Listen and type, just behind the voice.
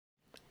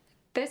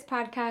This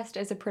podcast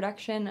is a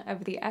production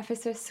of the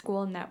Ephesus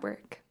School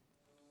Network.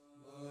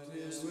 But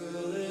his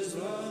will is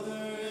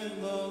rather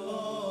in the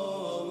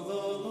law of the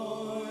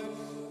Lord,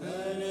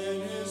 and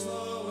in his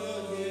law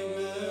will he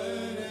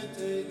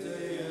meditate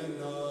day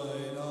and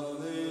night.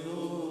 Alleluia.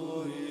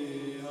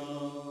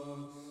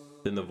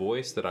 Then the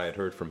voice that I had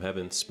heard from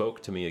heaven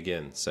spoke to me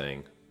again,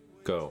 saying,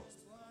 Go,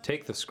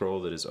 take the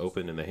scroll that is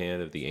open in the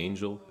hand of the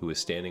angel who is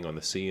standing on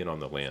the sea and on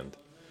the land.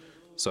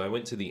 So I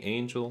went to the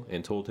angel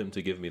and told him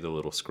to give me the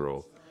little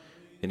scroll.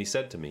 And he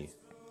said to me,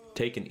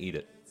 Take and eat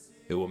it.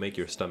 It will make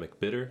your stomach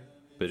bitter,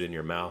 but in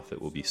your mouth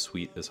it will be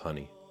sweet as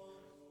honey.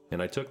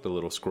 And I took the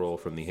little scroll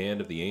from the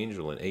hand of the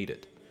angel and ate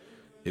it.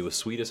 It was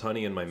sweet as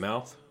honey in my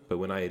mouth, but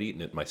when I had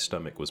eaten it, my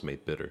stomach was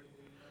made bitter.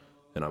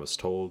 And I was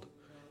told,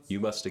 You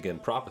must again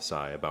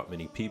prophesy about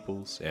many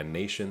peoples and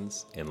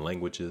nations and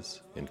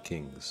languages and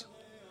kings.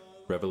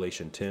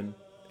 Revelation 10,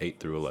 8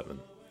 through 11.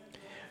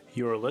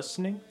 You are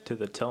listening to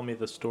the Tell Me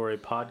the Story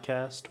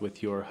podcast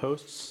with your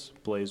hosts,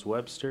 Blaze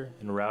Webster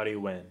and Rowdy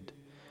Wind.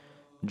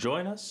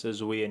 Join us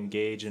as we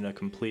engage in a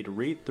complete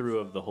read-through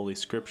of the Holy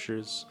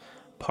Scriptures,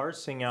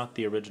 parsing out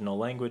the original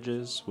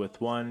languages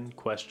with one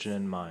question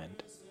in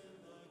mind.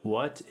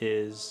 What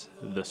is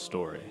the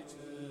story?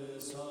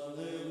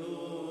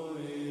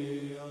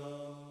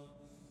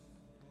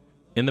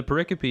 In the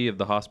pericope of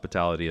the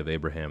hospitality of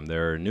Abraham,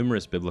 there are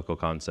numerous biblical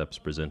concepts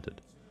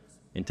presented.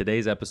 In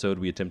today's episode,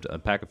 we attempt to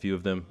unpack a few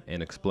of them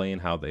and explain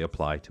how they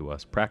apply to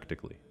us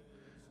practically.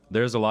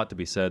 There's a lot to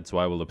be said, so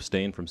I will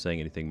abstain from saying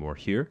anything more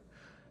here.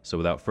 So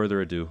without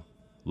further ado,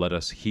 let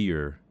us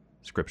hear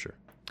Scripture.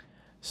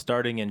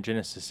 Starting in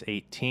Genesis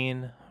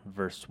 18,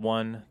 verse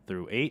 1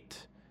 through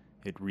 8,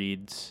 it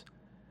reads,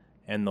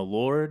 And the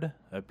Lord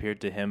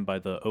appeared to him by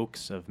the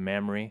oaks of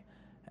Mamre,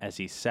 as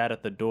he sat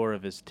at the door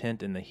of his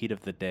tent in the heat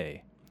of the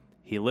day.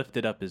 He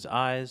lifted up his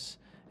eyes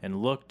and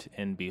looked,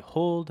 and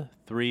behold,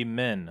 3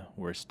 men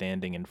were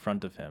standing in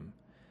front of him.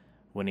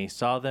 When he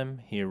saw them,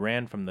 he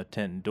ran from the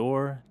tent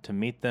door to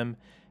meet them,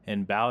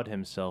 and bowed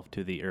himself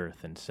to the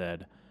earth, and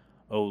said,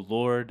 O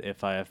Lord,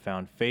 if I have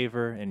found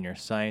favor in your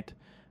sight,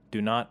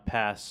 do not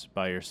pass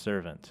by your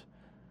servant.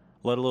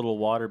 Let a little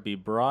water be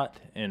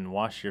brought, and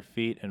wash your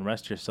feet, and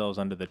rest yourselves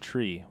under the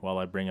tree, while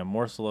I bring a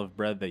morsel of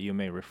bread that you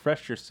may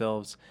refresh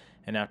yourselves,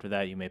 and after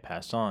that you may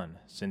pass on,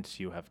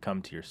 since you have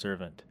come to your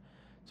servant.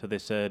 So they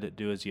said,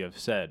 Do as you have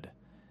said.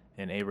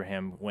 And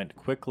Abraham went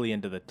quickly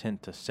into the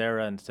tent to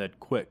Sarah and said,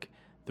 Quick,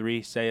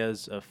 3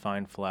 seahs of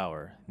fine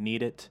flour,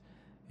 knead it,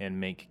 and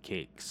make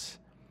cakes.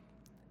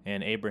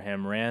 And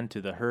Abraham ran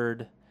to the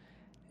herd,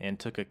 and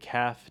took a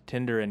calf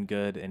tender and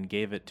good, and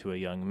gave it to a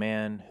young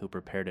man, who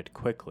prepared it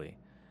quickly.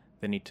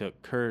 Then he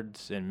took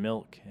curds and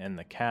milk, and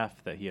the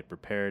calf that he had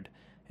prepared,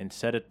 and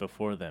set it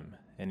before them.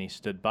 And he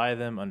stood by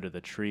them under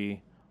the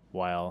tree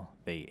while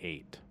they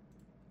ate.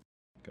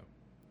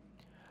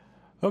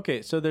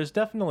 Okay, so there's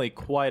definitely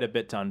quite a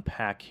bit to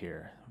unpack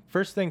here.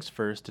 First things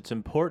first, it's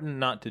important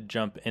not to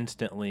jump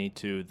instantly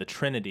to the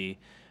Trinity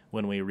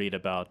when we read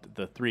about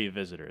the 3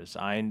 visitors.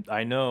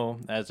 I know,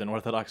 as an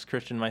Orthodox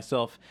Christian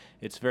myself,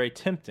 it's very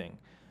tempting,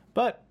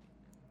 but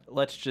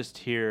let's just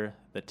hear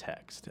the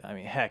text. I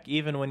mean, heck,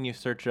 even when you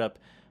search up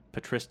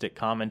patristic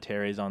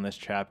commentaries on this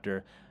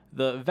chapter,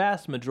 the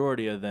vast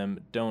majority of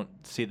them don't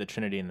see the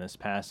Trinity in this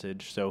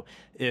passage. So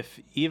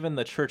if even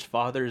the church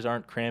fathers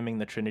aren't cramming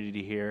the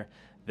Trinity here,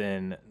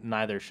 then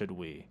neither should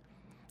we.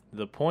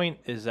 The point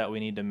is that we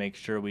need to make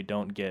sure we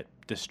don't get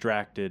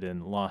distracted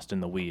and lost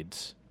in the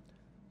weeds.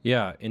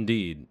 Yeah,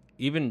 indeed.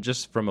 Even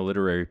just from a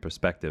literary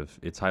perspective,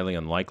 it's highly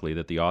unlikely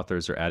that the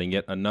authors are adding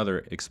yet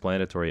another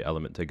explanatory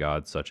element to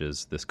God, such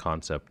as this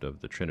concept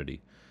of the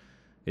Trinity.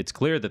 It's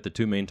clear that the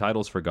 2 main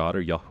titles for God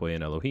are Yahweh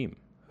and Elohim.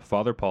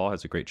 Father Paul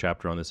has a great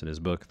chapter on this in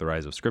his book, The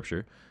Rise of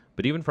Scripture,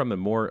 but even from a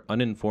more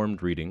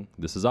uninformed reading,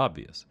 this is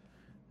obvious.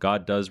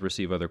 God does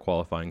receive other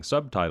qualifying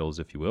subtitles,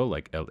 if you will,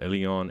 like El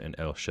Elyon and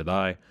El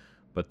Shaddai,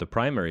 but the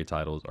primary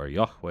titles are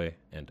Yahweh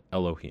and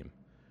Elohim.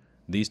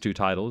 These 2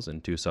 titles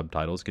and 2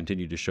 subtitles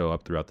continue to show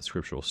up throughout the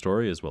scriptural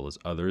story, as well as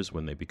others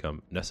when they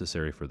become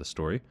necessary for the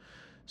story.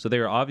 So they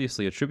are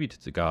obviously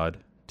attributed to God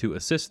to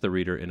assist the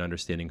reader in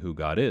understanding who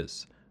God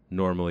is,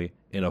 normally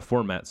in a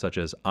format such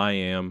as I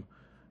am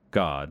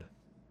God,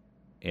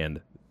 and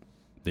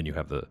then you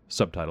have the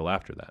subtitle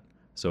after that.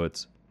 So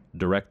it's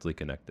directly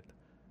connected.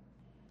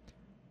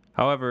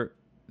 However,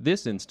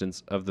 this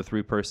instance of the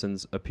 3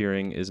 persons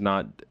appearing is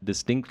not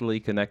distinctly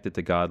connected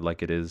to God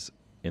like it is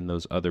in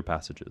those other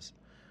passages.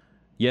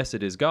 Yes,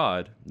 it is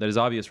God, that is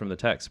obvious from the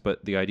text,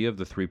 but the idea of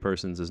the 3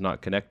 persons is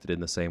not connected in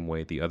the same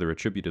way the other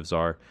attributives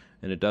are,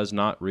 and it does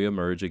not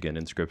reemerge again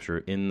in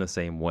Scripture in the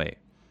same way.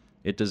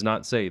 It does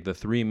not say, the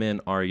 3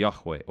 men are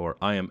Yahweh, or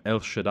I am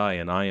El Shaddai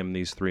and I am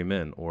these 3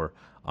 men, or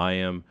I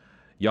am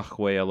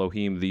Yahweh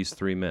Elohim, these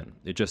 3 men.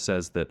 It just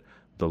says that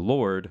the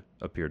Lord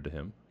appeared to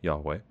him,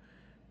 Yahweh,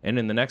 and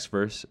in the next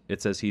verse,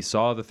 it says he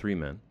saw the 3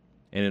 men,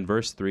 and in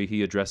verse 3,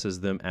 he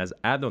addresses them as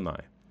Adonai,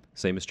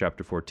 same as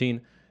chapter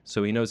 14,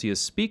 so he knows he is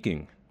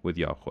speaking with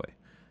Yahweh.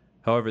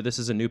 However, this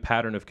is a new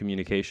pattern of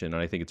communication,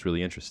 and I think it's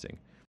really interesting.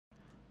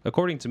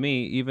 According to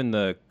me, even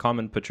the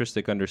common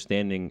patristic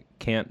understanding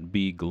can't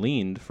be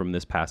gleaned from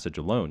this passage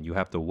alone. You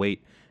have to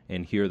wait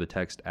and hear the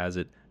text as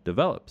it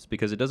develops,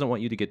 because it doesn't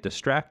want you to get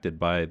distracted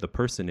by the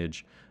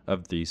personage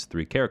of these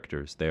three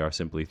characters. They are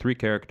simply three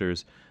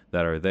characters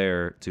that are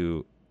there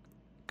to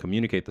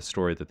communicate the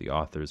story that the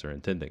authors are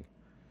intending.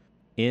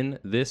 In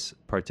this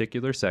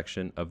particular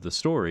section of the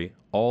story,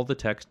 all the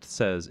text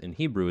says in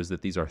Hebrew is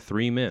that these are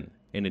three men,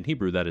 and in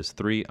Hebrew that is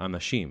three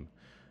anashim.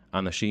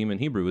 Anashim in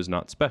Hebrew is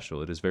not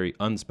special. It is very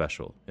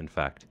unspecial, in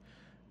fact.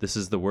 This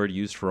is the word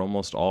used for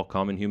almost all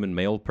common human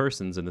male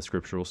persons in the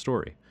scriptural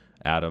story.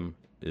 Adam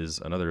is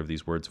another of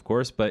these words, of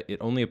course, but it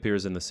only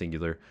appears in the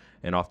singular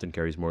and often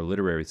carries more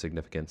literary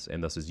significance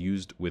and thus is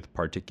used with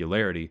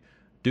particularity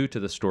due to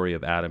the story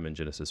of Adam in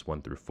Genesis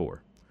 1 through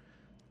 4.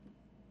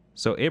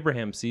 So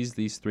Abraham sees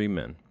these three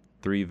men,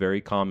 three very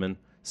common,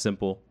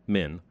 simple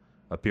men,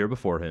 appear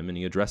before him, and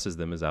he addresses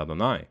them as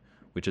Adonai,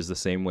 which is the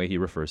same way he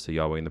refers to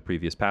Yahweh in the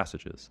previous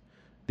passages.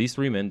 These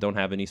three men don't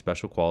have any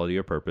special quality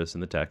or purpose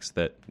in the text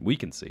that we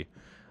can see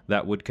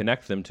that would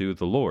connect them to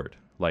the Lord,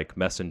 like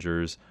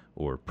messengers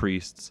or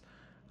priests,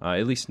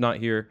 at least not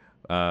here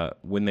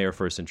when they are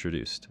first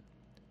introduced.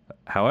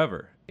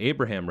 However,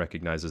 Abraham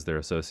recognizes their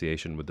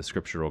association with the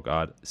scriptural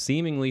God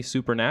seemingly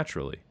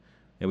supernaturally,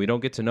 and we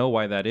don't get to know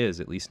why that is,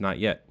 at least not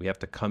yet. We have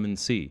to come and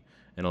see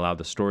and allow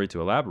the story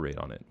to elaborate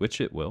on it,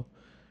 which it will.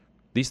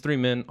 These three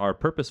men are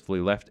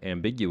purposefully left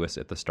ambiguous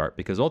at the start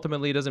because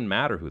ultimately it doesn't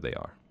matter who they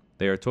are.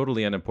 They are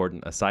totally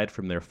unimportant aside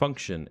from their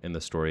function in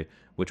the story,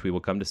 which we will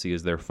come to see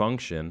as their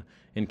function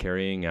in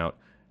carrying out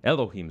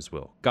Elohim's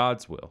will,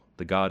 God's will,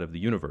 the God of the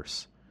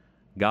universe.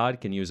 God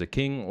can use a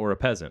king or a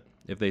peasant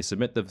if they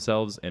submit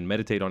themselves and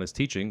meditate on his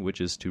teaching, which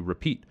is to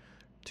repeat,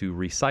 to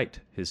recite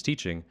his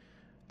teaching,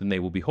 then they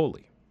will be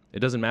holy. It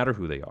doesn't matter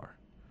who they are.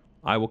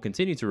 I will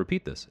continue to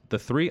repeat this. The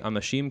three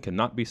anashim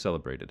cannot be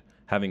celebrated,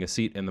 having a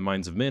seat in the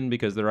minds of men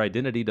because their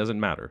identity doesn't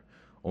matter.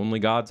 Only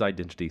God's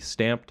identity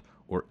stamped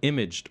or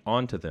imaged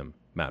onto them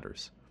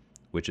matters,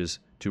 which is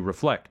to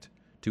reflect,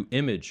 to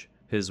image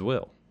his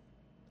will.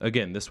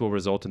 Again, this will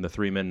result in the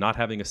three men not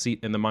having a seat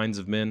in the minds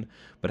of men,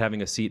 but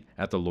having a seat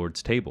at the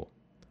Lord's table.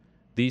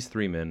 These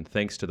three men,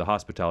 thanks to the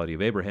hospitality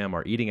of Abraham,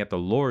 are eating at the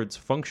Lord's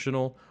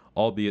functional,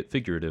 albeit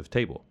figurative,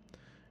 table,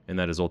 and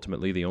that is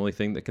ultimately the only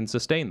thing that can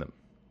sustain them.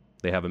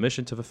 They have a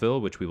mission to fulfill,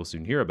 which we will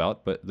soon hear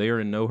about, but they are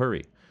in no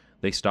hurry.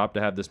 They stop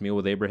to have this meal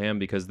with Abraham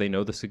because they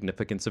know the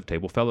significance of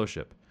table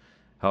fellowship.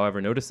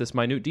 However, notice this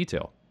minute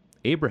detail.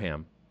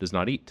 Abraham does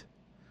not eat.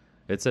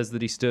 It says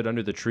that he stood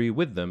under the tree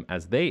with them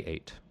as they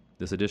ate.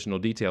 This additional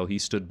detail, he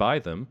stood by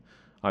them,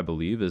 I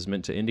believe, is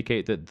meant to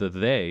indicate that the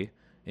they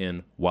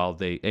in while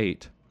they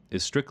ate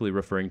is strictly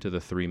referring to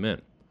the three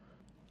men.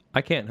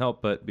 I can't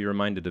help but be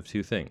reminded of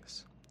two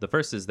things. The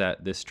first is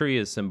that this tree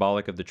is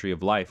symbolic of the tree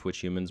of life, which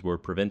humans were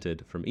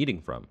prevented from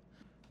eating from.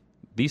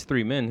 These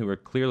three men, who are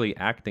clearly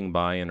acting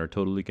by and are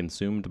totally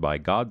consumed by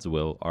God's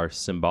will, are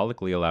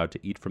symbolically allowed to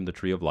eat from the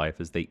tree of life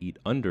as they eat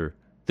under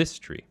this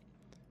tree.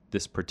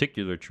 This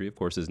particular tree, of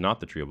course, is not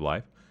the tree of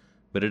life,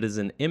 but it is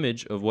an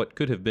image of what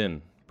could have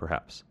been,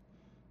 perhaps.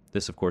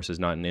 This, of course, is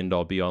not an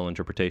end-all, be-all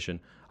interpretation.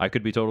 I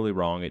could be totally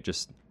wrong. It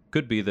just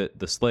could be that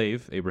the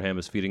slave, Abraham,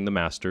 is feeding the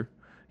master,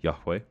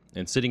 Yahweh,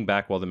 and sitting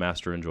back while the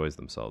master enjoys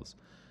themselves.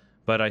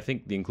 But I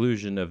think the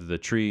inclusion of the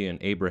tree and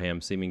Abraham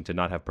seeming to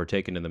not have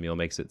partaken in the meal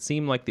makes it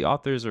seem like the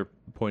authors are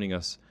pointing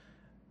us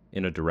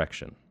in a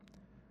direction.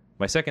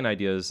 My second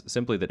idea is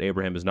simply that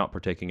Abraham is not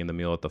partaking in the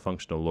meal at the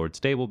functional Lord's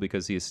table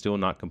because he is still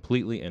not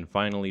completely and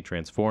finally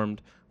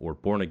transformed or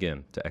born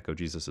again, to echo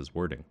Jesus'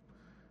 wording.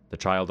 The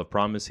child of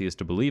promise he is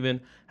to believe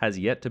in has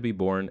yet to be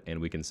born, and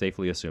we can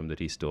safely assume that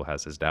he still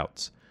has his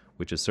doubts,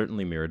 which is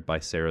certainly mirrored by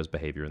Sarah's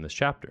behavior in this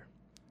chapter.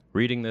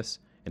 Reading this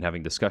and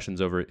having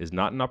discussions over it is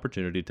not an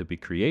opportunity to be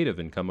creative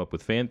and come up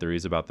with fan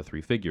theories about the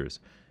three figures.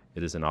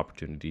 It is an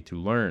opportunity to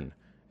learn,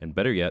 and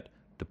better yet,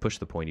 to push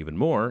the point even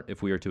more.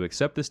 If we are to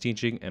accept this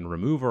teaching and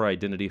remove our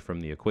identity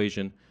from the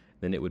equation,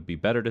 then it would be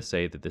better to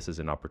say that this is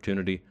an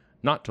opportunity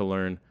not to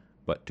learn,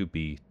 but to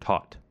be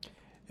taught.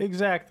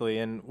 Exactly,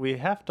 and we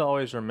have to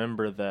always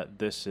remember that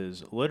this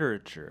is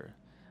literature.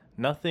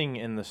 Nothing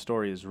in the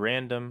story is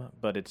random,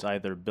 but it's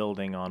either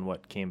building on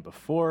what came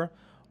before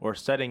or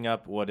setting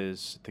up what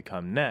is to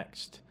come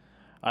next.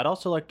 I'd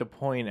also like to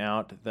point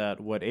out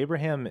that what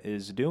Abraham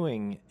is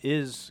doing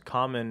is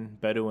common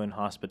Bedouin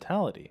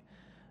hospitality.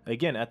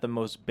 Again, at the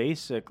most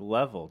basic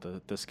level,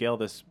 to scale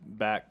this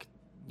back,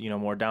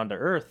 more down to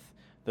earth,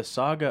 the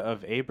saga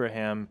of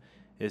Abraham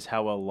is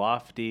how a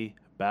lofty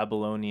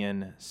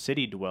Babylonian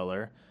city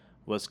dweller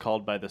was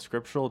called by the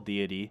scriptural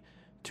deity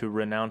to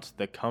renounce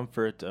the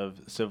comfort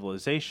of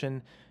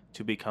civilization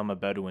to become a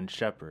Bedouin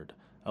shepherd,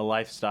 a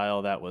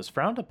lifestyle that was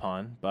frowned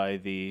upon by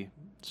the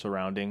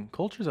surrounding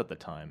cultures at the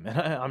time. And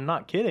I'm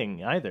not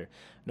kidding either.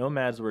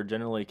 Nomads were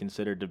generally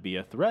considered to be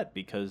a threat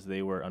because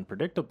they were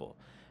unpredictable,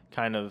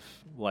 kind of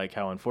like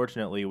how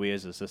unfortunately we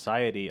as a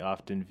society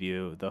often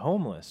view the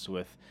homeless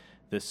with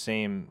this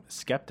same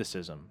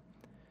skepticism.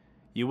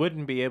 You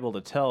wouldn't be able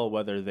to tell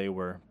whether they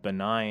were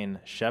benign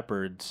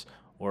shepherds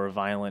or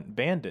violent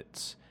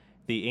bandits.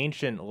 the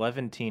ancient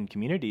Levantine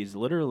communities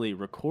literally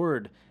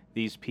record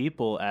these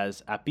people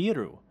as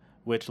apiru,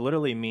 which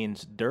literally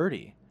means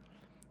dirty.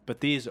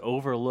 But these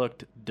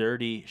overlooked,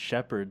 dirty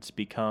shepherds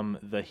become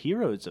the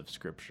heroes of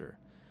Scripture.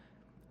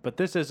 But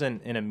this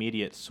isn't an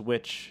immediate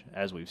switch,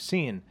 as we've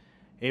seen.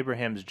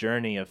 Abraham's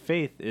journey of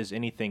faith is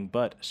anything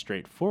but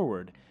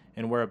straightforward,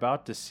 and we're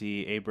about to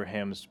see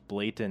Abraham's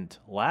blatant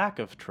lack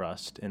of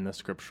trust in the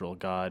scriptural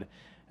God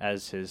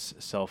as his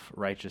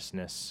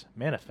self-righteousness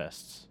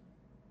manifests.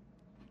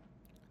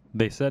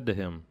 They said to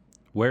him,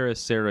 "Where is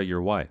Sarah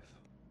your wife?"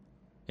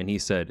 And he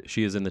said,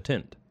 "She is in the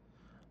tent."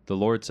 The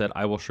Lord said,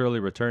 "I will surely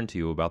return to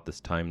you about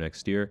this time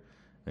next year,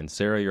 and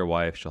Sarah your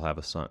wife shall have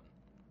a son."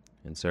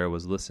 And Sarah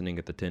was listening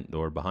at the tent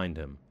door behind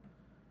him.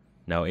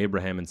 Now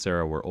Abraham and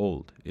Sarah were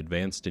old,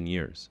 advanced in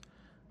years.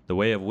 The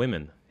way of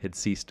women had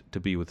ceased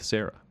to be with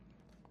Sarah.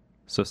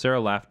 So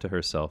Sarah laughed to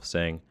herself,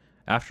 saying,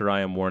 "After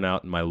I am worn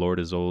out and my Lord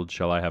is old,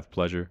 shall I have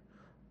pleasure?"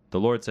 The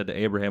Lord said to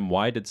Abraham,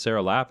 "Why did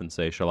Sarah laugh and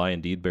say, 'Shall I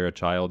indeed bear a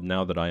child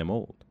now that I am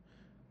old?'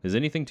 Is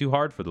anything too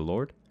hard for the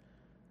Lord?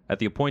 At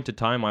the appointed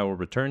time I will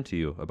return to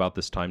you about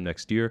this time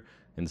next year,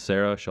 and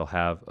Sarah shall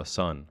have a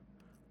son."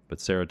 But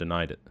Sarah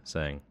denied it,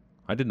 saying,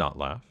 "I did not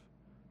laugh,"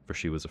 for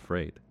she was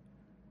afraid.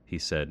 He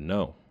said,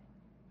 "No,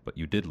 but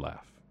you did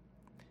laugh."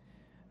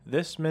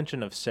 This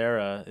mention of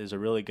Sarah is a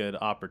really good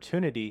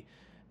opportunity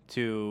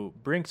to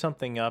bring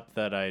something up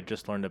that I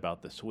just learned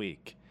about this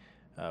week,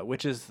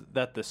 which is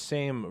that the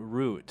same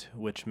root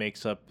which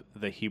makes up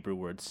the Hebrew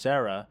word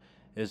Sarah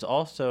is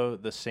also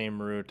the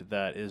same root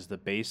that is the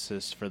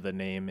basis for the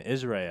name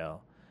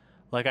Israel.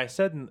 Like I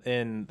said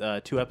in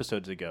 2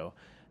 episodes ago,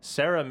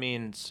 Sarah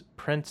means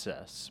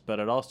princess, but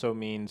it also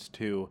means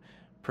to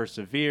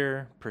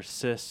persevere,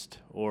 persist,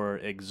 or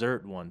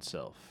exert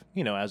oneself,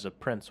 as a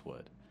prince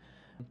would.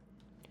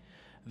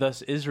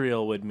 Thus,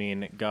 Israel would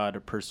mean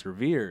God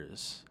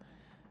perseveres.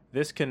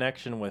 This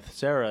connection with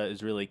Sarah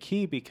is really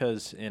key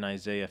because in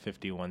Isaiah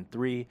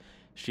 51:3,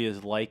 she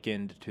is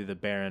likened to the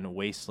barren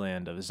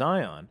wasteland of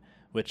Zion,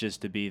 which is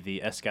to be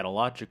the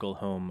eschatological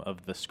home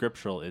of the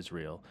scriptural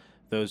Israel,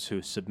 those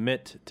who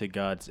submit to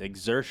God's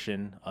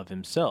exertion of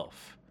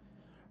himself.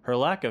 Her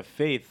lack of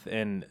faith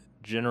and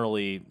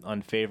generally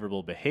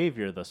unfavorable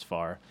behavior thus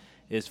far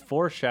is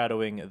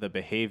foreshadowing the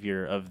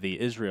behavior of the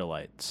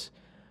Israelites.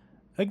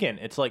 Again,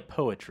 it's like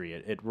poetry,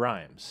 it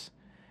rhymes.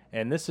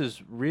 And this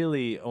is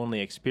really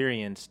only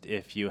experienced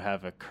if you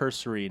have a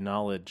cursory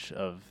knowledge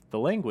of the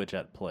language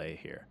at play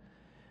here.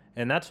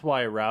 And that's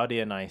why Rowdy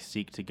and I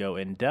seek to go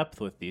in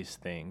depth with these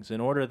things, in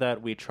order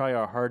that we try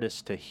our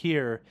hardest to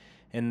hear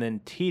and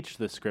then teach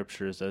the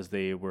scriptures as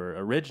they were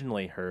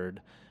originally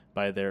heard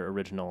by their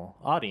original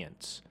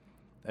audience.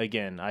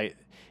 Again,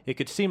 it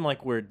could seem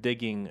like we're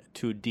digging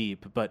too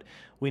deep, but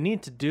we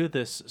need to do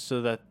this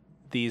so that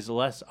these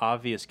less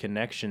obvious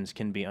connections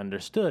can be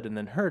understood and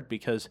then heard,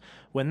 because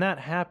when that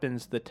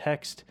happens, the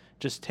text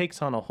just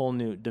takes on a whole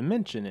new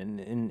dimension,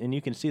 and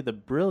you can see the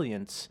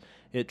brilliance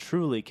it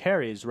truly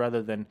carries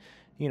rather than,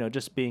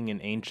 just being an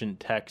ancient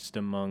text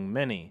among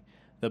many.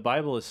 The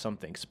Bible is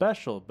something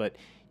special, but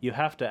you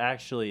have to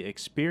actually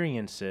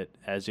experience it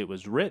as it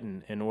was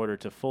written in order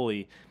to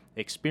fully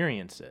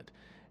experience it.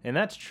 And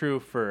that's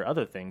true for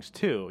other things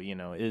too.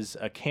 Is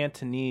a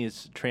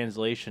Cantonese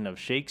translation of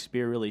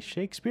Shakespeare really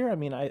Shakespeare? I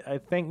mean, I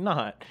think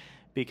not,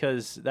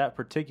 because that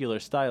particular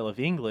style of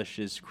English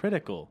is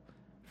critical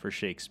for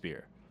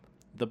Shakespeare.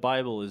 The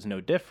Bible is no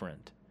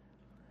different.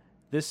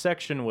 This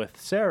section with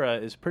Sarah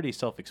is pretty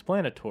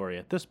self-explanatory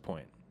at this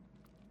point.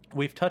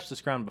 We've touched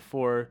this ground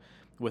before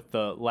with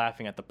the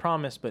laughing at the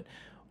promise, but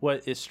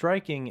what is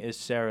striking is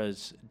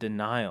Sarah's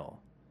denial.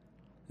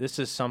 This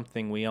is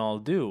something we all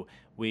do.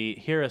 We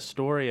hear a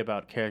story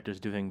about characters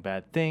doing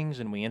bad things,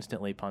 and we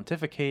instantly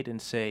pontificate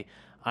and say,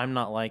 "I'm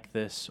not like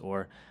this,"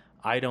 or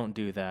 "I don't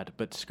do that."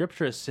 But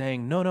Scripture is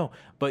saying, no,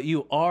 but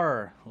you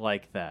are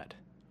like that.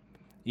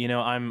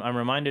 I'm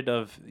reminded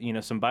of,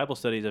 some Bible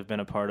studies I've been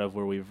a part of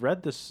where we've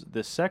read this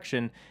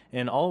section,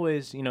 and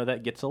always,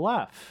 that gets a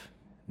laugh.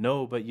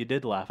 No, but you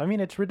did laugh. I mean,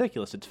 it's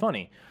ridiculous. It's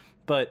funny.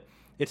 But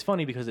it's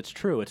funny because it's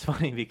true. It's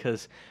funny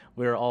because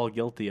we're all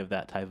guilty of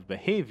that type of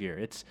behavior.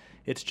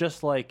 It's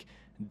just like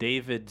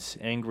David's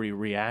angry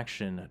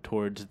reaction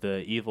towards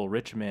the evil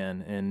rich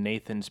man in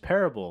Nathan's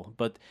parable.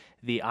 But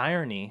the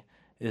irony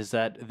is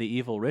that the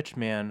evil rich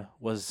man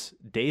was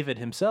David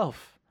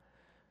himself.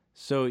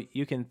 So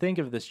you can think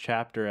of this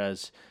chapter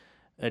as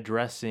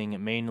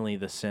addressing mainly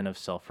the sin of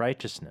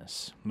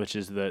self-righteousness, which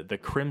is the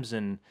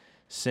crimson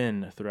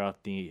sin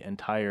throughout the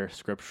entire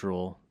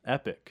scriptural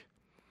epic.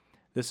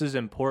 This is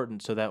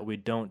important so that we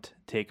don't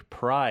take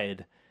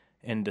pride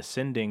in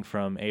descending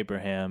from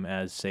Abraham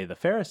as, say, the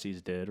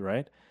Pharisees did,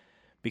 right?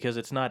 Because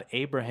it's not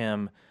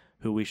Abraham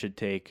who we should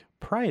take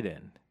pride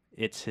in.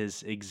 It's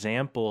his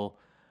example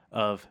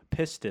of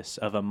pistis,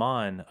 of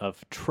aman,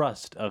 of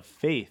trust, of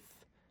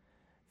faith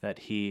that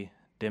he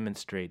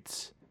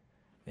demonstrates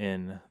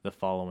in the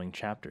following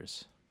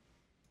chapters.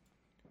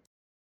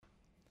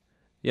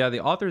 Yeah,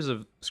 the authors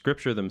of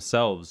Scripture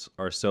themselves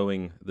are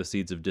sowing the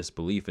seeds of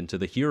disbelief into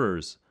the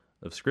hearers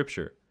of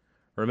Scripture.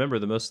 Remember,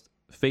 the most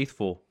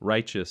faithful,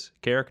 righteous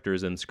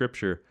characters in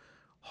Scripture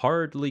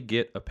hardly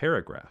get a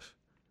paragraph.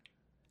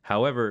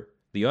 However,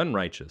 the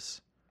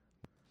unrighteous,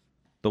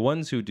 the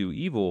ones who do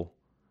evil,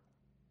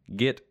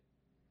 get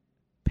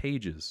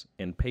pages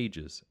and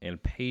pages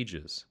and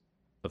pages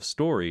of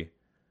story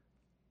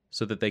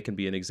so that they can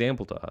be an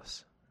example to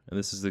us. And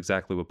this is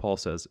exactly what Paul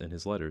says in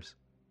his letters.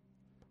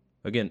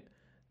 Again,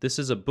 this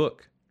is a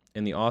book,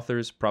 and the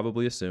authors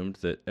probably assumed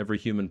that every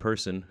human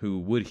person who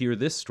would hear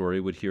this story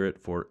would hear it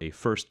for a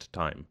first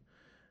time,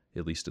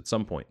 at least at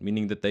some point,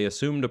 meaning that they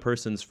assumed a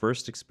person's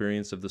first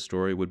experience of the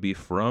story would be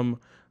from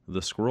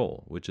the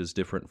scroll, which is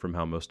different from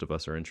how most of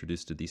us are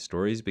introduced to these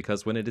stories,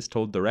 because when it is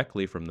told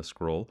directly from the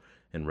scroll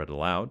and read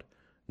aloud,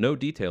 no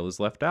detail is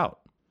left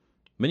out.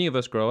 Many of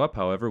us grow up,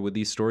 however, with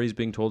these stories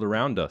being told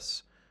around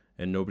us,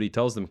 and nobody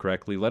tells them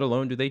correctly, let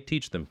alone do they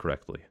teach them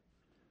correctly.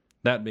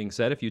 That being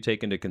said, if you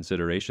take into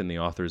consideration the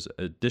author's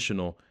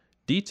additional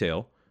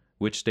detail,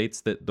 which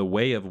states that the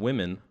way of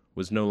women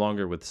was no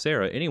longer with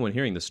Sarah, anyone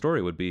hearing the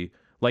story would be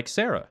like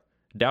Sarah,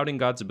 doubting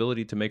God's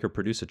ability to make her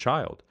produce a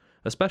child,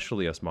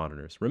 especially us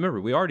moderners.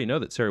 Remember, we already know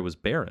that Sarah was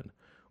barren,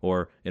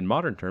 or in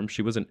modern terms,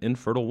 she was an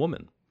infertile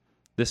woman.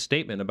 This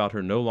statement about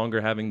her no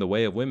longer having the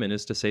way of women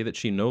is to say that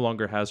she no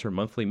longer has her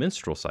monthly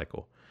menstrual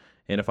cycle.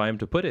 And if I am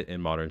to put it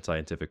in modern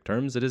scientific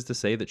terms, it is to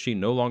say that she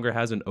no longer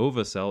has an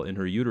ovocell in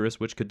her uterus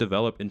which could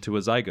develop into a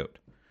zygote.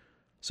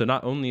 So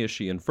not only is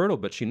she infertile,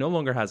 but she no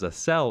longer has a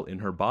cell in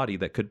her body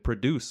that could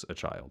produce a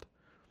child.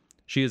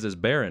 She is as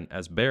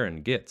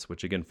barren gets,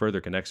 which again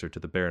further connects her to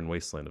the barren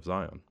wasteland of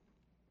Zion.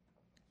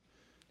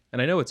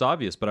 And I know it's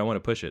obvious, but I want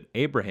to push it.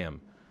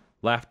 Abraham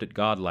laughed at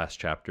God last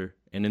chapter,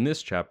 and in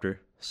this chapter,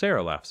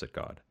 Sarah laughs at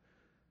God.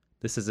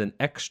 This is an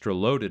extra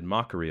loaded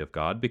mockery of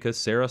God because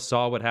Sarah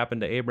saw what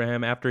happened to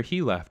Abraham after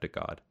he laughed at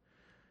God.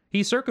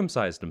 He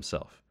circumcised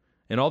himself,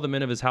 and all the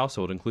men of his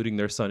household, including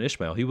their son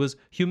Ishmael. He was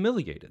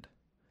humiliated,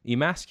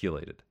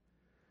 emasculated.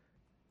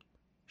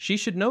 She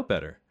should know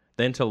better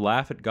than to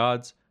laugh at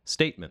God's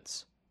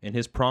statements and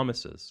his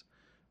promises.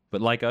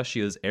 But like us,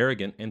 she is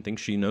arrogant and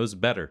thinks she knows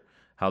better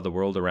how the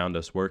world around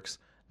us works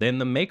than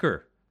the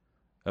maker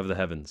of the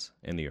heavens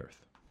and the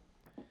earth.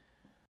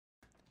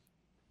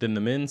 Then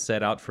the men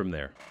set out from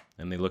there,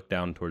 and they looked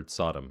down toward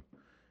Sodom.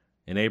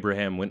 And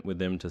Abraham went with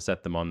them to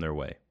set them on their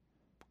way.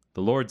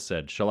 The Lord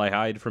said, Shall I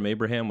hide from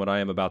Abraham what I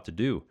am about to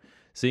do,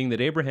 seeing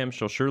that Abraham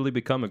shall surely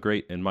become a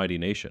great and mighty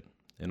nation,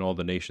 and all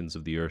the nations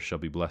of the earth shall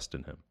be blessed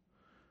in him?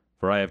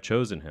 For I have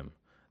chosen him,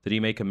 that he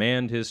may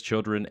command his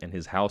children and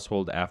his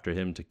household after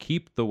him to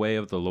keep the way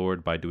of the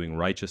Lord by doing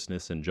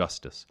righteousness and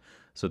justice,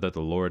 so that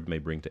the Lord may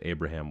bring to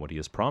Abraham what he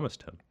has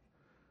promised him.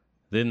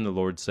 Then the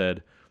Lord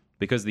said,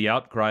 Because the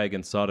outcry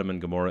against Sodom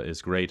and Gomorrah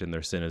is great and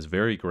their sin is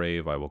very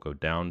grave, I will go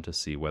down to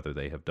see whether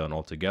they have done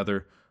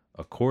altogether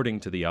according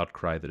to the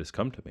outcry that has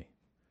come to me.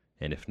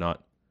 And if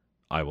not,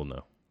 I will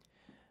know.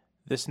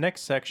 This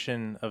next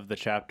section of the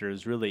chapter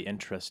is really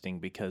interesting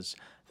because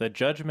the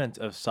judgment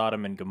of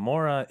Sodom and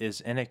Gomorrah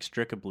is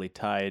inextricably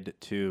tied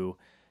to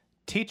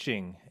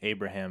teaching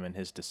Abraham and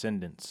his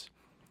descendants.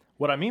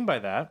 What I mean by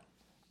that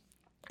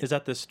is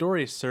that the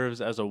story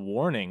serves as a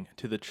warning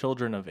to the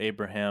children of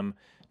Abraham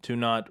to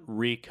not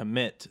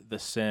recommit the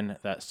sin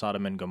that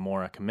Sodom and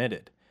Gomorrah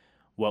committed.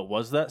 What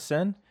was that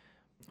sin?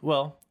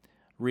 Well,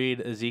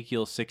 read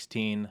Ezekiel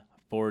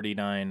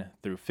 16:49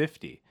 through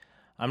 50.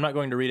 I'm not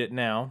going to read it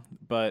now,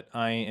 but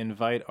I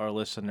invite our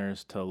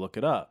listeners to look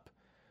it up.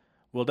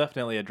 We'll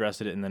definitely address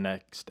it in the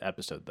next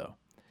episode, though.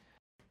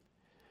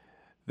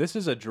 This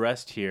is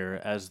addressed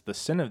here as the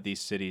sin of these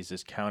cities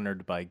is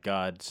countered by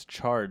God's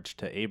charge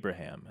to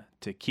Abraham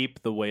to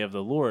keep the way of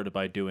the Lord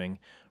by doing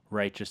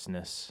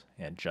righteousness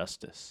and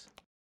justice.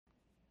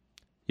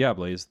 Yeah,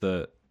 Blaze,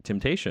 the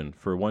temptation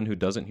for one who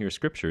doesn't hear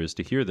Scripture is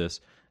to hear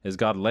this as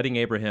God letting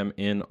Abraham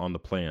in on the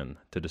plan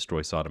to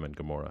destroy Sodom and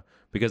Gomorrah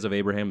because of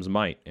Abraham's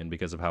might and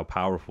because of how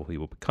powerful he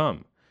will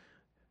become.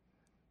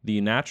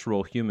 The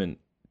natural human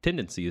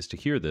tendency is to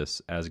hear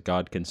this as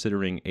God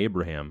considering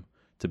Abraham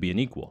to be an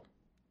equal.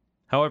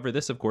 However,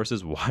 this, of course,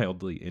 is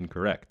wildly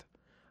incorrect.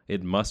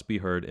 It must be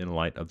heard in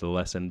light of the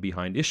lesson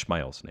behind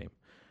Ishmael's name.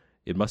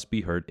 It must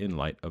be heard in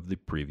light of the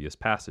previous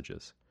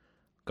passages.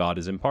 God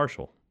is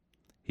impartial.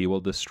 He will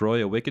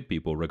destroy a wicked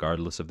people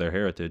regardless of their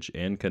heritage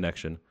and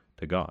connection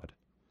to God.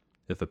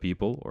 If a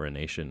people or a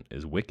nation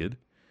is wicked,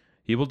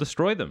 he will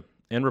destroy them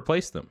and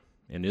replace them,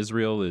 and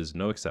Israel is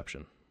no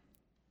exception.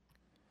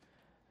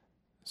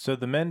 So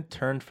the men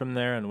turned from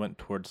there and went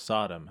toward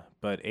Sodom,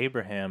 but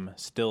Abraham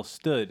still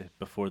stood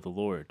before the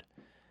Lord.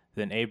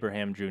 Then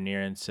Abraham drew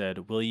near and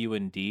said, Will you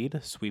indeed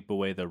sweep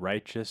away the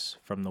righteous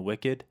from the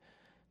wicked?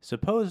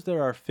 Suppose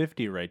there are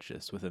 50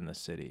 righteous within the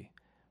city.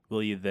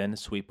 Will you then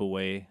sweep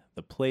away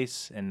the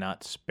place and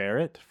not spare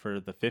it for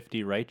the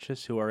 50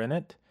 righteous who are in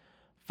it?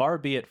 Far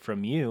be it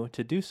from you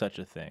to do such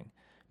a thing,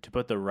 to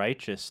put the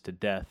righteous to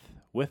death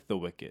with the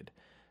wicked,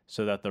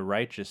 so that the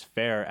righteous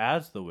fare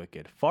as the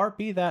wicked. Far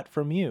be that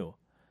from you.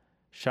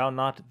 Shall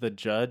not the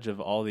judge of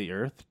all the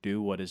earth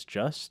do what is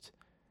just?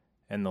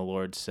 And the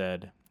Lord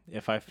said,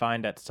 If I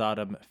find at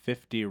Sodom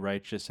 50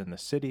 righteous in the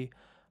city,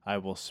 I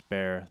will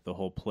spare the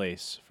whole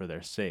place for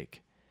their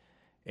sake.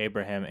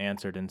 Abraham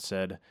answered and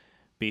said,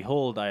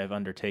 Behold, I have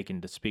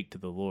undertaken to speak to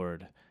the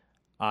Lord,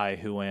 I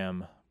who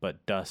am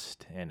but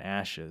dust and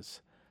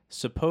ashes.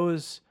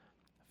 Suppose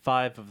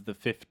 5 of the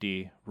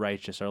 50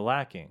 righteous are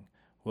lacking.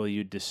 Will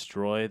you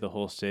destroy the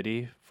whole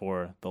city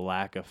for the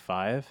lack of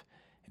 5?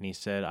 And he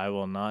said, I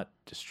will not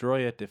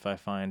destroy it if I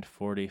find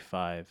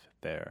 45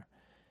 there.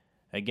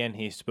 Again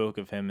he spoke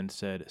of him and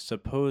said,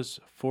 Suppose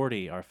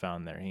 40 are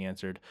found there. He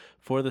answered,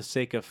 For the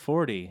sake of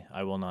 40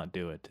 I will not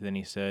do it. Then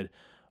he said,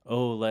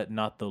 Oh, let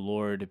not the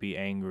Lord be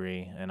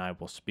angry, and I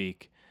will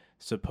speak.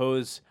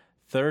 Suppose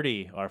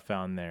 30 are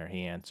found there.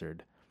 He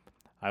answered,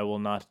 I will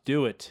not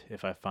do it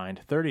if I find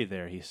 30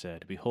 there. He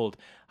said, Behold,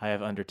 I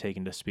have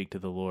undertaken to speak to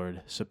the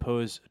Lord.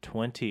 Suppose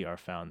 20 are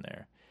found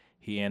there.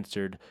 He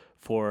answered,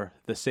 For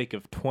the sake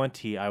of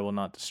 20 I will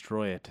not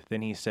destroy it.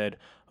 Then he said,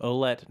 Oh,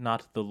 let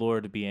not the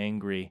Lord be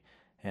angry,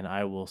 and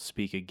I will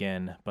speak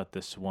again, but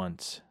this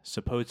once.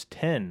 Suppose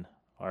 10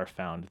 are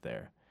found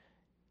there.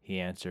 He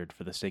answered,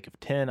 For the sake of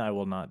 10 I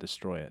will not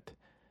destroy it.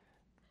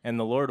 And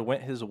the Lord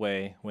went his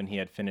way when he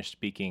had finished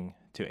speaking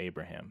to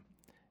Abraham,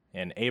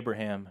 and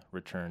Abraham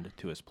returned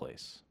to his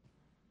place.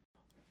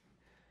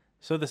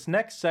 So this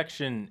next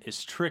section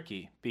is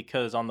tricky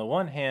because on the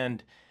one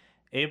hand,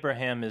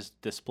 Abraham is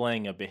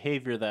displaying a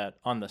behavior that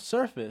on the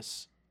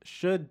surface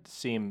should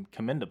seem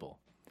commendable.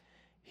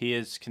 He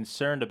is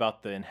concerned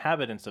about the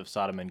inhabitants of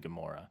Sodom and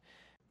Gomorrah.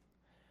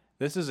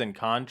 This is in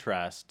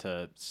contrast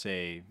to,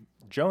 say,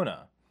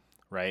 Jonah,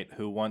 right,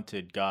 who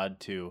wanted God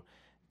to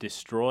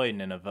destroy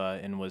Nineveh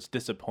and was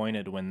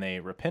disappointed when they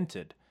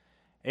repented.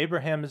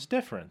 Abraham is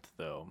different,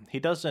 though. He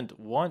doesn't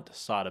want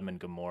Sodom and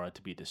Gomorrah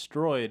to be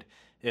destroyed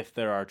if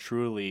there are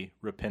truly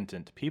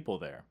repentant people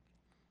there.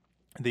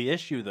 The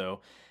issue,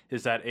 though,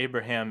 is that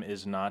Abraham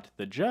is not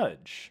the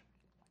judge.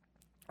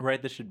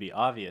 Right, this should be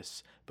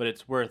obvious, but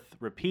it's worth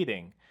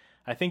repeating.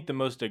 I think the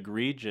most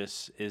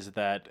egregious is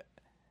that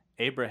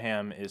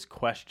Abraham is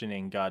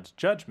questioning God's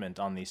judgment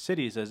on these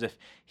cities as if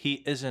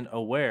he isn't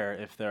aware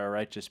if there are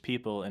righteous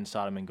people in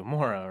Sodom and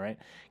Gomorrah, right?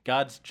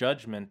 God's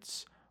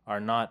judgments are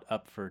not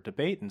up for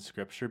debate in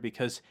Scripture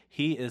because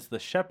he is the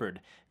shepherd.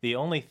 The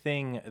only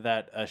thing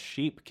that a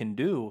sheep can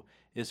do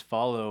is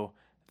follow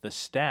the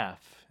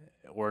staff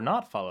or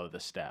not follow the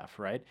staff,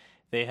 right?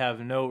 They have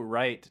no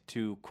right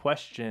to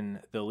question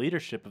the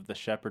leadership of the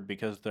shepherd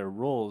because their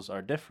roles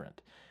are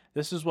different.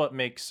 This is what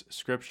makes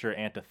Scripture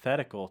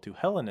antithetical to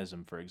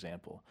Hellenism, for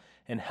example.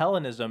 In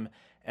Hellenism,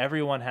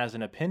 everyone has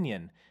an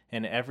opinion,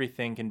 and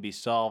everything can be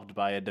solved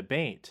by a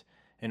debate.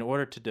 In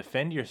order to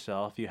defend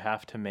yourself, you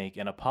have to make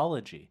an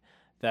apology.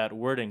 That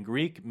word in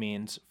Greek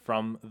means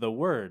from the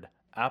word,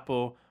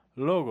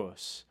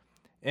 apologos.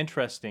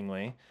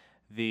 Interestingly,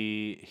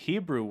 the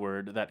Hebrew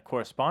word that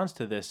corresponds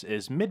to this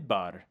is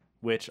midbar,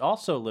 which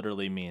also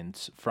literally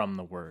means from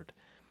the word.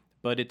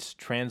 But it's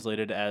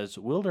translated as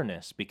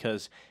wilderness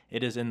because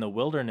it is in the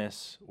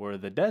wilderness or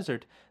the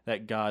desert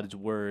that God's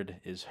word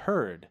is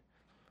heard.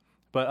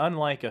 But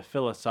unlike a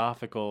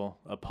philosophical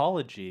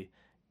apology,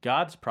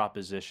 God's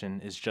proposition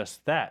is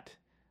just that,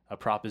 a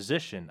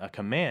proposition, a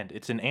command.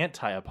 It's an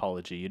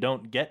anti-apology. You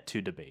don't get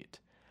to debate.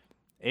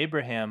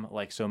 Abraham,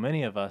 like so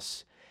many of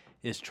us,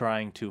 is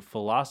trying to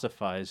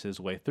philosophize his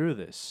way through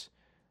this.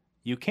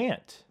 You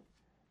can't.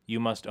 You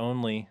must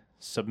only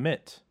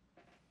submit.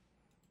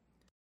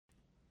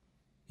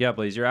 Yeah,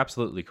 Blaze, you're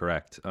absolutely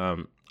correct.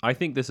 I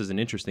think this is an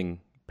interesting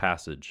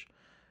passage.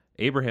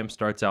 Abraham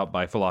starts out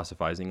by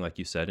philosophizing, like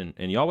you said,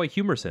 and Yahweh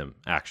humors him,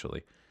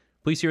 actually.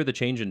 Please hear the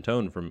change in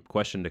tone from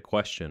question to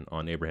question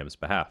on Abraham's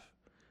behalf.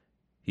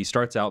 He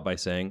starts out by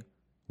saying,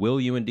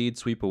 Will you indeed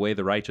sweep away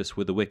the righteous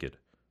with the wicked?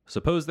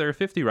 Suppose there are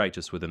 50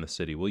 righteous within the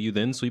city. Will you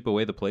then sweep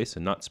away the place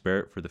and not spare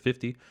it for the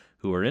 50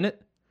 who are in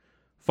it?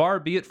 Far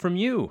be it from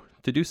you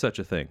to do such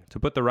a thing, to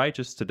put the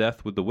righteous to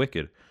death with the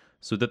wicked,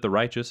 so that the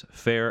righteous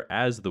fare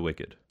as the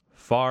wicked.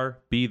 Far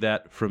be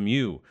that from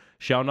you.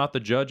 Shall not the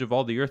judge of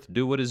all the earth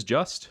do what is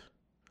just?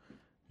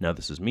 Now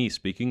this is me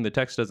speaking. The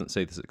text doesn't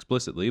say this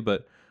explicitly,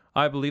 but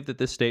I believe that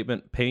this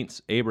statement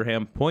paints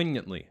Abraham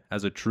poignantly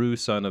as a true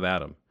son of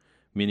Adam,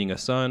 meaning a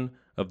son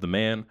of the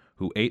man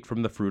who ate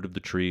from the fruit of the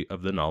tree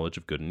of the knowledge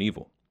of good and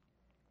evil.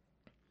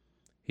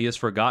 He has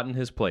forgotten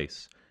his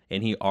place,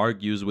 and he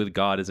argues with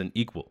God as an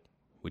equal,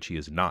 which he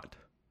is not.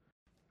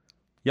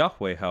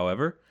 Yahweh,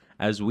 however,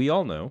 as we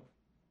all know,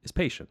 is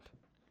patient.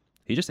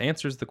 He just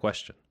answers the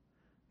question.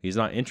 He's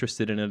not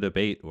interested in a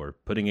debate or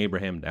putting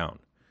Abraham down.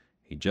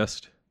 He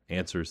just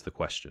answers the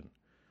question.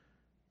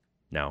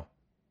 Now,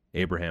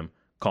 Abraham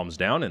calms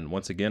down, and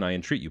once again I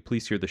entreat you,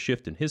 please hear the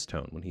shift in his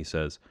tone when he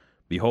says,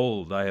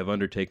 Behold, I have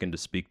undertaken to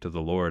speak to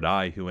the Lord,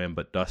 I who am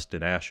but dust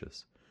and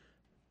ashes.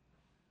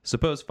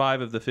 Suppose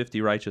 5 of the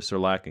 50 righteous are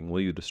lacking,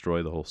 will you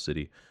destroy the whole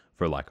city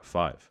for lack of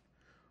 5?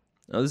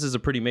 Now, this is a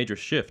pretty major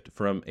shift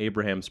from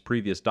Abraham's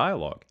previous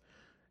dialogue.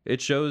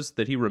 It shows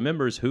that he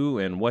remembers who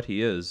and what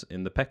he is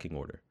in the pecking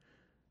order.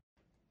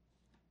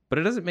 But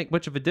it doesn't make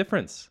much of a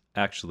difference,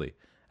 actually,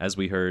 as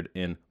we heard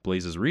in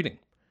Blaze's reading.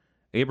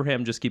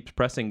 Abraham just keeps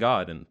pressing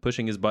God and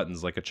pushing his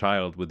buttons like a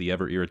child with the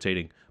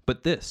ever-irritating,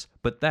 but this,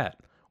 but that,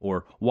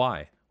 or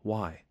why?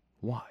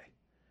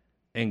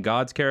 And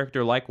God's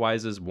character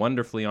likewise is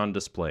wonderfully on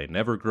display,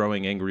 never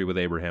growing angry with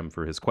Abraham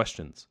for his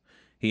questions.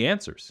 He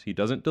answers. He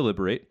doesn't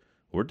deliberate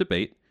or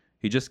debate.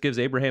 He just gives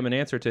Abraham an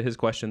answer to his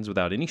questions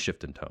without any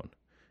shift in tone,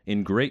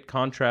 in great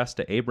contrast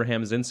to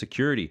Abraham's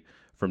insecurity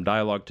from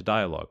dialogue to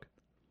dialogue.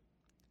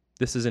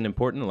 This is an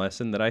important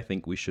lesson that I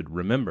think we should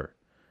remember,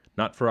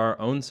 not for our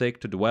own sake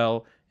to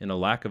dwell in a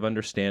lack of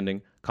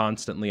understanding,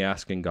 constantly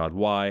asking God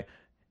why,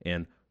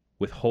 and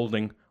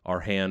withholding our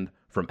hand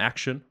from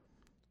action,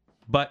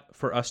 but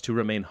for us to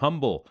remain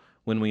humble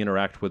when we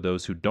interact with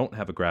those who don't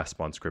have a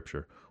grasp on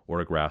Scripture or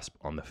a grasp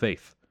on the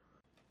faith.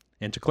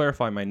 And to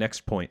clarify my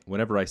next point,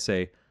 whenever I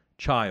say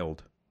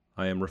child,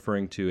 I am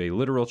referring to a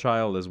literal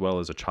child as well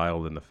as a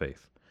child in the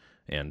faith.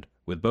 And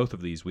with both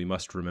of these, we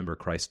must remember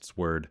Christ's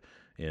word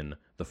in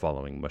the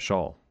following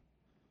mashal.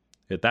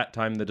 At that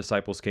time the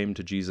disciples came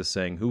to Jesus,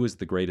 saying, "Who is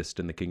the greatest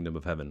in the kingdom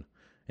of heaven?"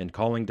 And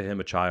calling to him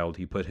a child,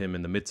 he put him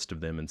in the midst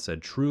of them and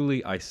said,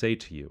 "Truly I say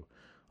to you,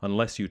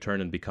 unless you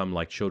turn and become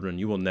like children,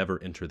 you will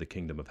never enter the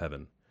kingdom of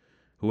heaven.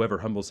 Whoever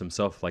humbles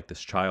himself like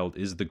this child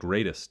is the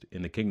greatest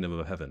in the kingdom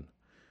of heaven.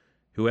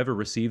 Whoever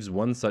receives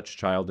one such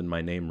child in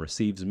my name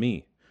receives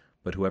me,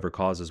 but whoever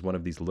causes one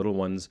of these little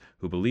ones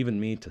who believe in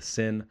me to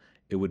sin,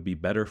 it would be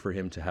better for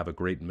him to have a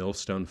great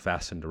millstone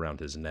fastened around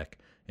his neck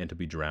and to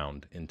be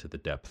drowned into the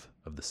depth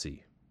of the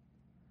sea."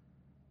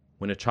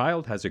 When a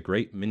child has a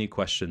great many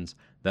questions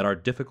that are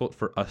difficult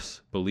for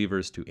us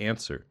believers to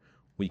answer,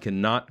 we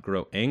cannot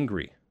grow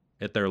angry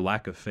at their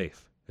lack of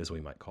faith, as we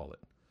might call it.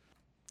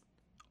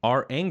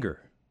 Our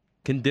anger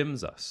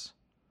condemns us.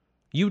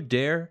 You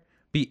dare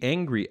be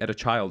angry at a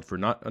child for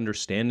not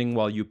understanding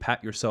while you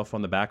pat yourself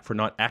on the back for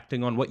not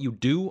acting on what you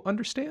do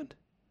understand?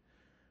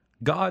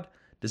 God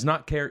does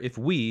not care if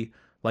we,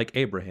 like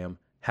Abraham,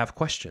 have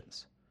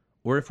questions,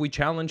 or if we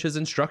challenge his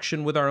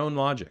instruction with our own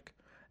logic,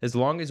 as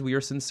long as we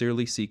are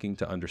sincerely seeking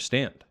to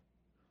understand.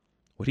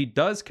 What he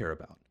does care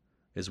about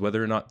is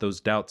whether or not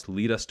those doubts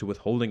lead us to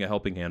withholding a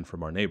helping hand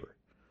from our neighbor.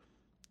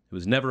 It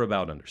was never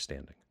about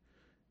understanding.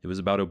 It was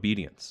about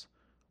obedience,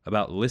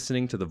 about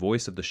listening to the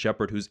voice of the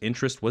shepherd whose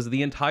interest was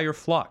the entire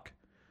flock,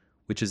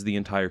 which is the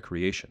entire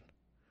creation.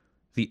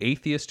 The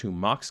atheist who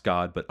mocks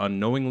God but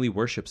unknowingly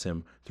worships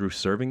him through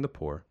serving the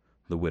poor,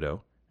 the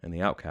widow, and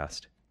the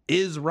outcast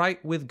is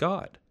right with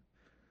God.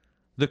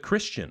 The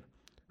Christian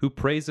who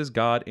praises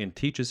God and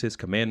teaches his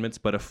commandments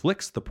but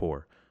afflicts the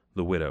poor,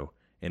 the widow,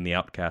 and the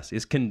outcast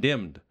is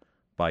condemned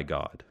by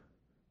God.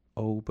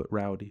 Oh, but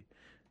Rowdy,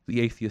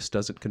 the atheist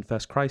doesn't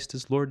confess Christ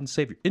as Lord and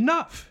Savior.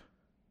 Enough!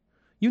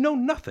 You know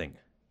nothing.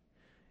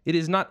 It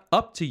is not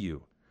up to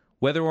you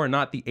whether or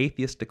not the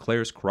atheist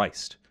declares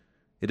Christ.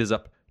 It is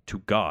up to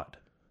God.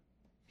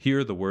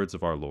 Hear the words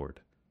of our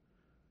Lord.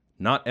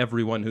 "Not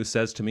everyone who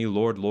says to me,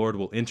 'Lord, Lord,'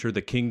 will enter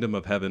the kingdom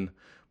of heaven,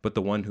 but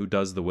the one who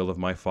does the will of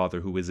my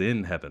Father who is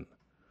in heaven.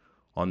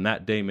 On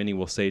that day many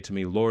will say to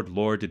me, 'Lord,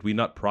 Lord, did we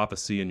not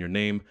prophesy in your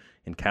name,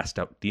 and cast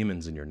out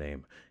demons in your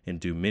name, and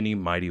do many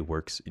mighty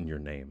works in your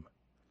name?'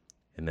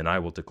 And then I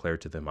will declare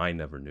to them, 'I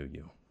never knew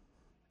you.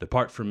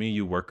 Depart from me,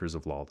 you workers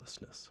of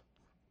lawlessness.'"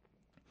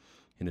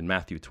 And in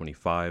Matthew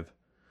 25,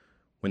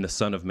 "When the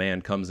Son of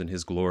Man comes in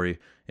his glory,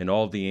 and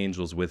all the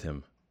angels with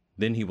him,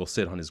 then he will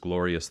sit on his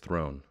glorious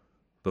throne.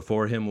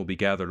 Before him will be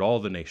gathered all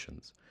the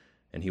nations,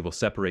 and he will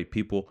separate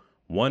people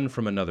one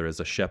from another as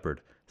a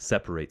shepherd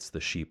separates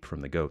the sheep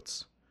from the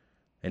goats.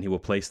 And he will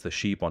place the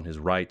sheep on his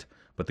right,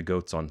 but the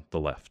goats on the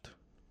left.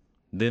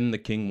 Then the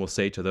king will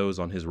say to those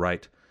on his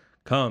right,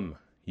 'Come,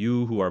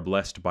 you who are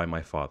blessed by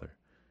my Father,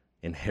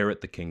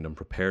 inherit the kingdom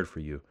prepared for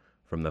you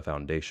from the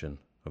foundation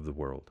of the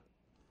world.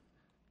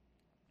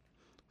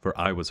 For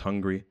I was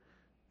hungry,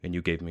 and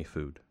you gave me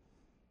food.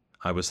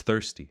 I was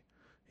thirsty,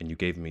 and you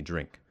gave me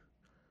drink.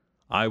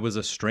 I was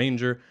a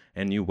stranger,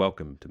 and you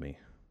welcomed me.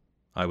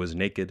 I was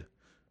naked,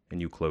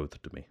 and you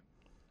clothed me.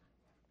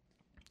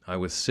 I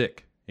was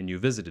sick, and you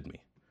visited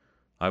me.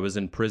 I was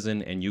in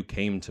prison, and you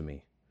came to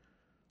me.'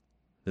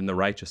 Then the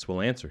righteous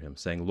will answer him,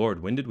 saying,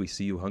 'Lord, when did we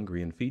see you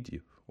hungry and feed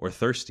you, or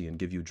thirsty and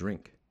give you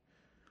drink?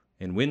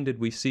 And when did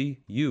we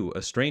see you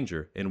a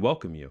stranger and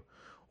welcome you,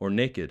 or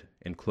naked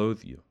and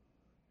clothe you?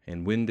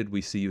 And when did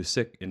we see you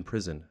sick in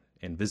prison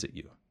and visit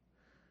you?'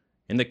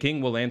 And the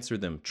king will answer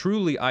them,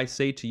 'Truly I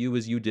say to you,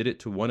 as you did it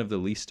to one of the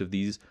least of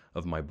these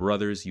of my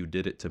brothers, you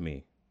did it to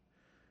me.'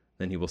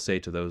 Then he will say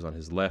to those on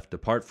his left,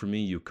 'Depart from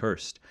me, you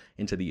cursed,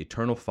 into the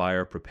eternal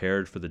fire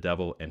prepared for the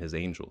devil and his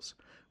angels.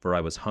 For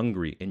I was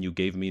hungry, and you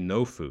gave me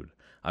no food.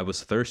 I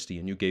was thirsty,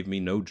 and you gave me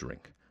no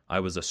drink. I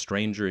was a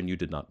stranger, and you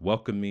did not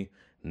welcome me.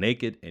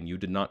 Naked, and you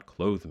did not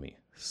clothe me.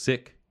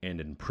 Sick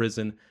and in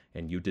prison,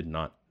 and you did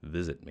not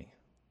visit me.'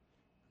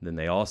 Then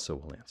they also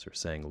will answer,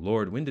 saying,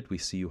 'Lord, when did we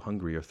see you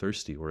hungry or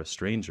thirsty, or a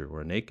stranger,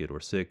 or naked,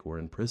 or sick, or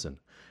in prison,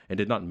 and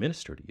did not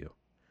minister to you?'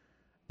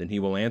 Then he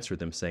will answer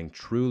them, saying,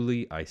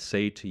 'Truly I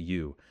say to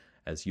you,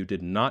 as you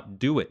did not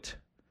do it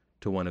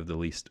to one of the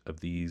least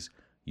of these,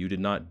 you did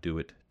not do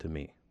it to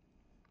me.'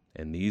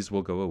 and these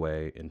will go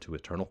away into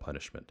eternal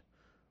punishment,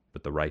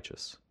 but the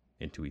righteous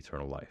into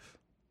eternal life.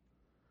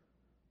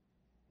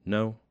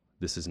 No,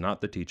 this is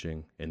not the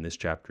teaching in this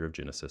chapter of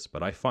Genesis,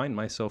 but I find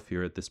myself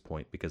here at this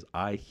point because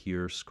I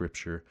hear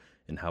Scripture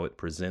and how it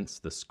presents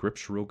the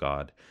scriptural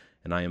God,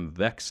 and I am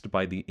vexed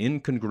by the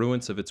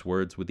incongruence of its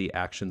words with the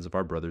actions of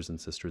our brothers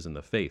and sisters in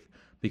the faith,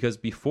 because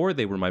before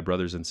they were my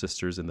brothers and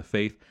sisters in the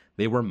faith,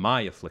 they were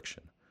my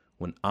affliction,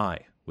 when I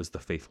was the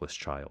faithless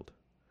child.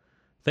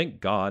 Thank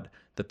God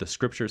that the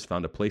Scriptures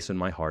found a place in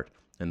my heart,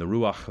 and the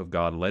Ruach of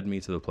God led me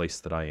to the place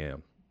that I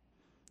am.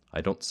 I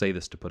don't say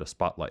this to put a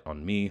spotlight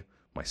on me,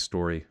 my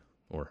story,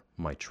 or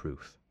my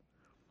truth.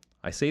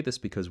 I say this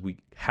because we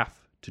have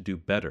to do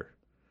better,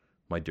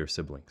 my dear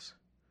siblings.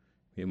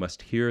 We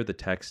must hear the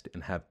text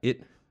and have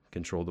it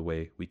control the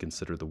way we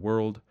consider the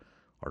world,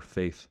 our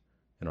faith,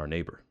 and our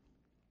neighbor.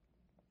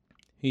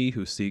 He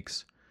who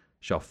seeks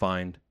shall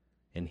find,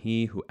 and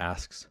he who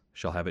asks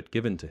shall have it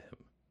given to him.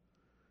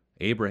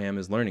 Abraham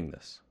is learning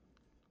this.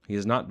 He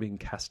is not being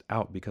cast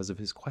out because of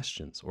his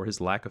questions or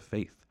his lack of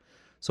faith.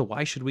 So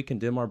why should we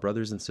condemn our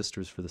brothers and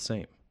sisters for the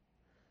same?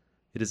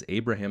 It is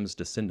Abraham's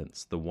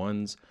descendants, the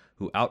ones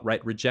who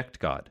outright reject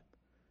God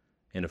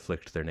and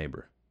afflict their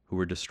neighbor, who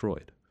were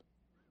destroyed.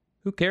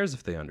 Who cares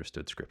if they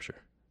understood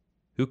Scripture?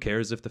 Who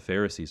cares if the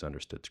Pharisees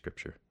understood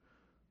Scripture?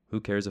 Who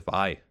cares if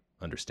I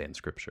understand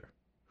Scripture?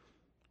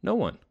 No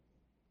one,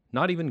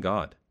 not even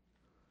God.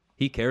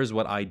 He cares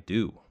what I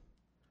do.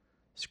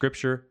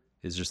 Scripture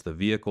is just the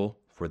vehicle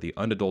for the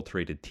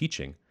unadulterated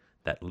teaching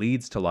that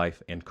leads to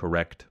life and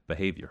correct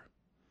behavior.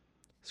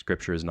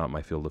 Scripture is not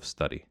my field of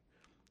study.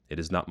 It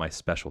is not my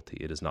specialty.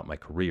 It is not my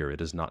career.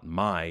 It is not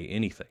my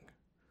anything.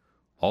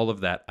 All of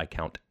that I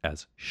count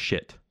as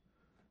shit,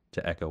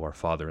 to echo our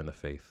father in the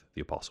faith,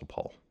 the Apostle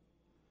Paul.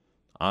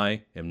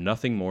 I am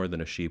nothing more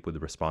than a sheep with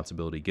the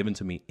responsibility given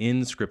to me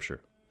in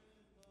Scripture.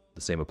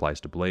 The same applies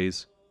to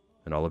Blaze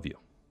and all of you.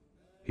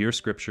 Hear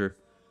Scripture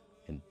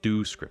and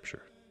do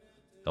Scripture,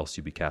 else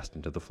you be cast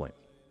into the flame.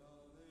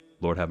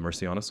 Lord, have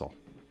mercy on us all.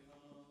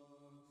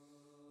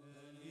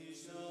 He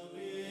shall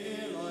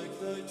be like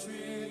the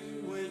tree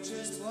which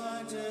is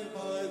planted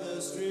by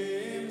the stream,